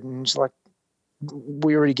episode, and it's like,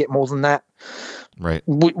 we already get more than that, right?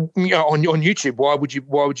 On YouTube. Why would you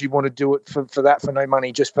want to do it for that, for no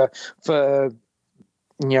money, just for the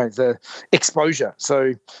exposure?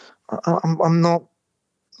 So I'm not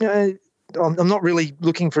I'm not really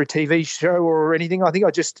looking for a TV show or anything. I think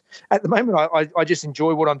at the moment I just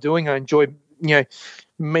enjoy what I'm doing. I enjoy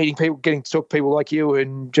meeting people, getting to talk to people like you,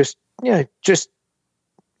 and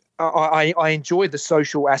I enjoy the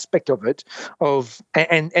social aspect of it,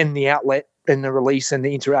 and the outlet and the release and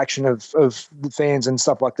the interaction of the fans and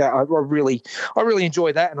stuff like that. I really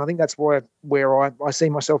enjoy that, and I think that's where I see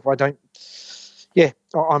myself. I think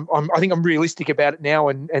I'm realistic about it now,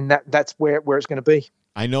 and that's where it's going to be.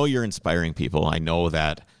 I know you're inspiring people. I know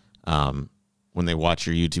that when they watch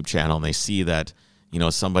your YouTube channel and they see that,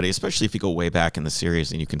 somebody, especially if you go way back in the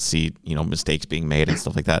series and you can see, mistakes being made and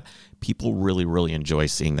stuff like that, people really, really enjoy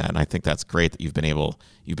seeing that. And I think that's great that you've been able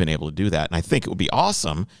to do that. And I think it would be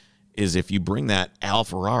awesome is if you bring that Al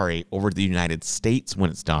Ferrari over to the United States when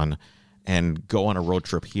it's done and go on a road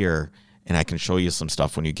trip here, and I can show you some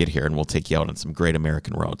stuff when you get here, and we'll take you out on some great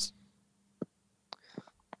American roads.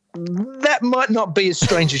 That might not be as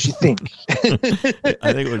strange as you think.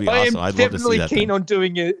 I think it would be awesome. I'd love to see that. I'm definitely keen on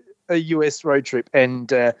doing a US road trip, and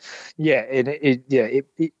it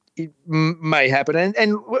may happen.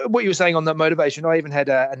 And what you were saying on the motivation, I even had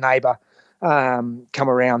a neighbour come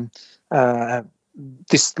around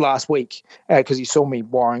this last week because he saw me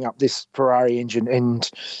wiring up this Ferrari engine,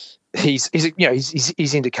 and he's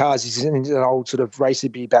into cars. He's into an old sort of racer,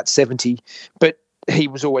 be about 70, but he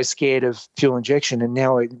was always scared of fuel injection, and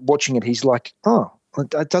now watching it, he's like, oh,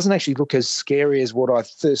 it doesn't actually look as scary as what I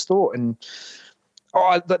first thought. And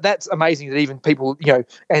that's amazing that even people,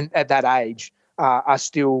 and at that age, are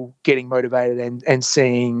still getting motivated and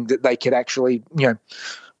seeing that they could actually,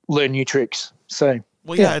 learn new tricks. So,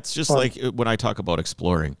 well, yeah, it's just like when I talk about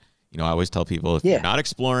exploring, I always tell people, if you're not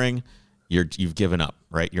exploring, you've given up,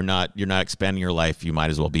 right? You're not expanding your life. You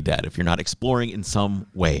might as well be dead if you're not exploring in some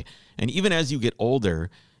way. And even as you get older,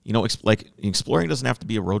 exploring doesn't have to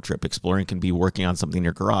be a road trip. Exploring can be working on something in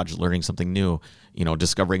your garage, learning something new,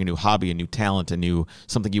 discovering a new hobby, a new talent,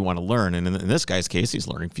 something you want to learn. And in this guy's case, he's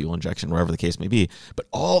learning fuel injection, wherever the case may be. But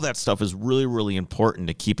all that stuff is really, really important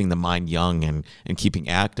to keeping the mind young and keeping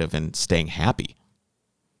active and staying happy.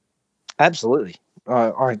 Absolutely.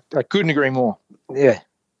 I couldn't agree more. Yeah.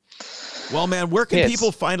 Well, man, where can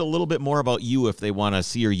people find a little bit more about you if they want to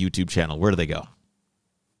see your YouTube channel? Where do they go?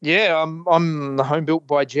 Yeah, I'm the Home Built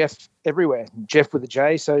by Jeff everywhere. Jeff with a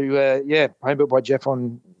J. So Home Built by Jeff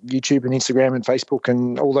on YouTube and Instagram and Facebook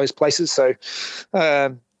and all those places. So,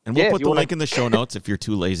 and we'll put the link in the show notes. If you're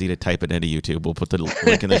too lazy to type it into YouTube, we'll put the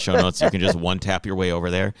link in the show notes. You can just one tap your way over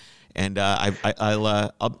there. And I'm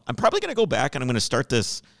probably going to go back and I'm going to start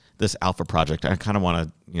this alpha project. I kind of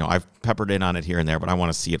want to, I've peppered in on it here and there, but I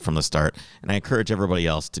want to see it from the start. And I encourage everybody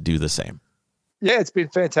else to do the same. Yeah, it's been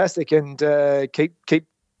fantastic, and keep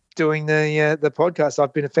doing the podcast.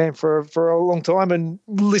 I've been a fan for a long time and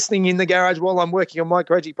listening in the garage while I'm working on my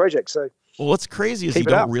crazy project. So, well, what's crazy is you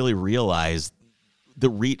don't really realize the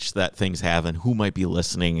reach that things have and who might be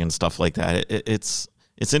listening and stuff like that. It's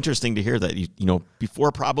interesting to hear that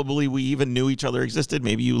before probably we even knew each other existed.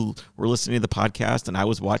 Maybe you were listening to the podcast and I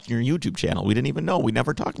was watching your YouTube channel. We didn't even know. We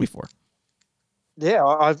never talked before. Yeah,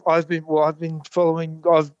 I've been following.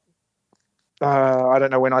 I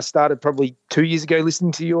don't know when I started, probably 2 years ago,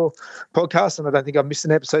 listening to your podcast, and I don't think I've missed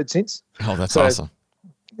an episode since. Oh, that's awesome.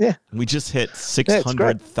 Yeah. We just hit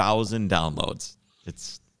 600,000 downloads.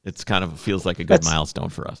 It's kind of feels like a good milestone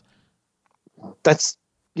for us. That's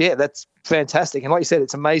fantastic. And like you said,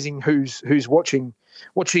 it's amazing who's watching,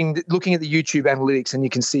 looking at the YouTube analytics, and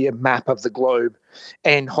you can see a map of the globe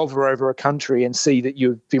and hover over a country and see that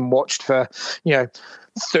you've been watched for,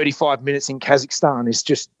 35 minutes in Kazakhstan is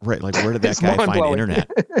just Right. Like, where did that it's guy find mind-blowing. internet?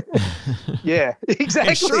 Yeah, exactly.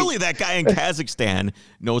 And surely that guy in Kazakhstan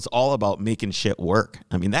knows all about making shit work.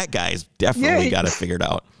 I mean, that guy's definitely got it figured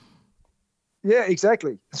out. Yeah,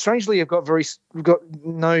 exactly. Strangely, we've got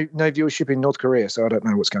no viewership in North Korea, so I don't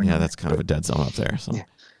know what's going on. Yeah, that's kind of a dead zone up there. So, Yeah.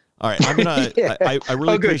 all right, I'm gonna. Yeah. I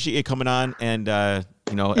really good. appreciate you coming on, and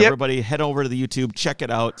Yep. everybody head over to the YouTube, check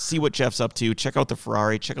it out, see what Jeff's up to, check out the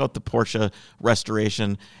Ferrari, check out the Porsche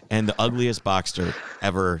restoration, and the ugliest Boxster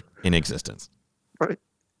ever in existence. Right.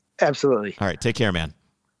 Absolutely. All right, take care, man.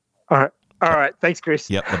 All right. Thanks, Chris.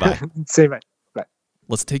 Yep. Bye-bye. See you, mate. Bye.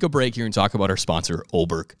 Let's take a break here and talk about our sponsor,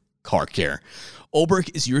 Olberg Car Care.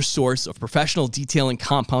 Olberg is your source of professional detailing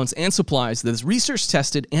compounds and supplies that is research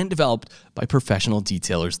tested and developed by professional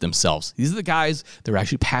detailers themselves. These are the guys that are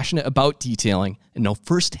actually passionate about detailing and know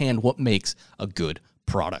firsthand what makes a good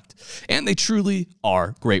product. And they truly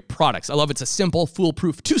are great products. I love it's a simple,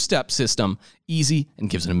 foolproof two-step system, easy, and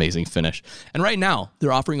gives an amazing finish. And right now,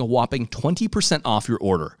 they're offering a whopping 20% off your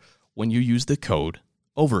order when you use the code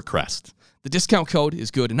OVERCREST. The discount code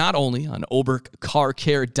is good not only on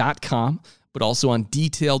ObergCarCare.com, but also on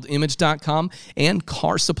DetailedImage.com and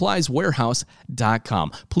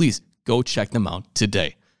CarSuppliesWarehouse.com. Please go check them out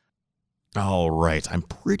today. All right. I'm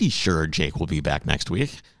pretty sure Jake will be back next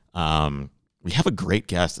week. We have a great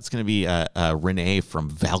guest. It's going to be Renee from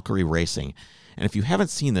Valkyrie Racing. And if you haven't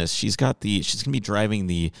seen this, she's going to be driving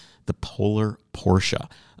the Polar Porsche.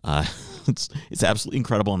 It's absolutely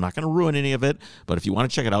incredible. I'm not going to ruin any of it, but if you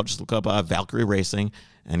want to check it out, just look up Valkyrie Racing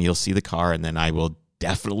and you'll see the car. And then I will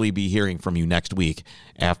definitely be hearing from you next week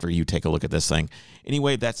after you take a look at this thing.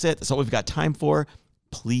 Anyway, that's it. That's all we've got time for.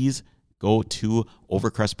 Please go to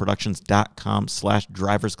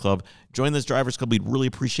overcrestproductions.com/drivers club. Join this drivers club. We'd really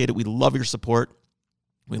appreciate it. We love your support.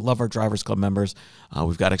 We love our Drivers Club members.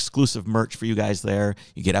 We've got exclusive merch for you guys there.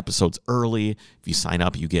 You get episodes early. If you sign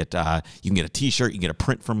up, you can get a T-shirt. You can get a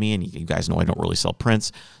print from me, and you guys know I don't really sell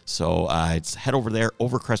prints. So it's head over there,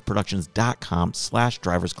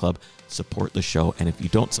 overcrestproductions.com/Drivers Club. Support the show, and if you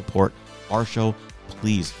don't support our show,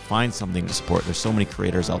 please find something to support. There's so many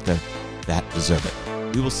creators out there that deserve it.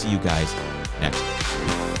 We will see you guys next week.